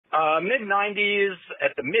Mid-90s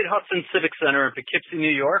at the Mid-Hudson Civic Center in Poughkeepsie,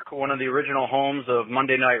 New York, one of the original homes of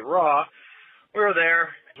Monday Night Raw. We were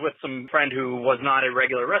there with some friend who was not a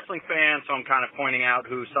regular wrestling fan, so I'm kind of pointing out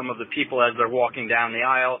who some of the people as they're walking down the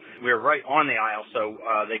aisle. We were right on the aisle, so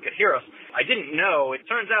they could hear us. I didn't know. It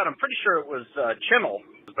turns out I'm pretty sure it was Chimel,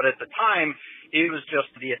 but at the time, he was just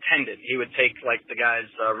the attendant. He would take, like, the guys'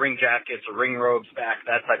 ring jackets or ring robes back,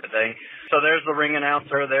 that type of thing. So there's the ring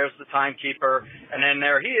announcer, there's the timekeeper, and then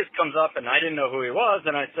there he is, comes up, and I didn't know who he was,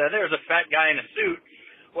 and I said, there's a fat guy in a suit.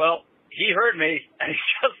 Well, he heard me, and he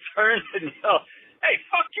just turned and yelled, hey,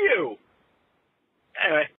 fuck you!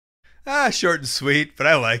 Anyway. Short and sweet, but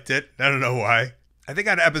I liked it. I don't know why. I think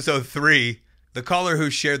on episode 3, the caller who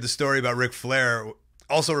shared the story about Ric Flair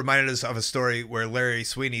also reminded us of a story where Larry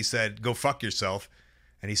Sweeney said, go fuck yourself,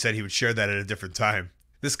 and he said he would share that at a different time.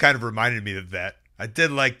 This kind of reminded me of that. I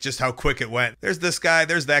did like just how quick it went. There's this guy,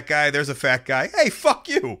 there's that guy, there's a fat guy. Hey, fuck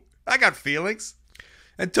you! I got feelings.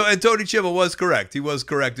 And Tony Chimel was correct. He was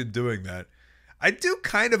correct in doing that. I do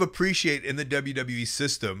kind of appreciate in the WWE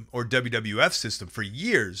system, or WWF system, for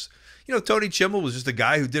years, you know, Tony Chimel was just a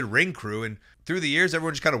guy who did ring crew, and through the years,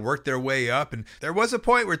 everyone just kind of worked their way up. And there was a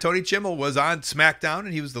point where Tony Chimel was on SmackDown,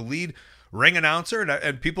 and he was the lead ring announcer,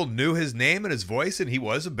 and people knew his name and his voice, and he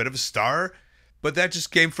was a bit of a star. But that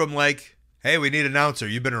just came from like, hey, we need an announcer.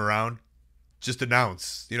 You've been around. Just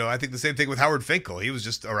announce. You know, I think the same thing with Howard Finkel. He was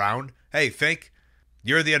just around. Hey, Fink,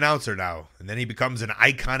 you're the announcer now. And then he becomes an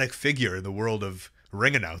iconic figure in the world of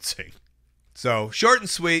ring announcing. So, short and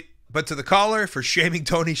sweet. But to the caller for shaming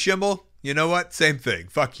Tony Chimel, you know what? Same thing.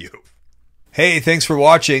 Fuck you. Hey, thanks for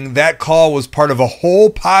watching. That call was part of a whole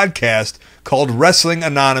podcast called Wrestling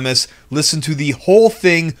Anonymous. Listen to the whole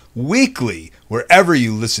thing weekly. Wherever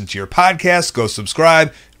you listen to your podcasts, go subscribe.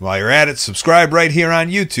 And while you're at it, subscribe right here on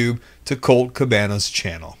YouTube to Colt Cabana's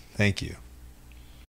channel. Thank you.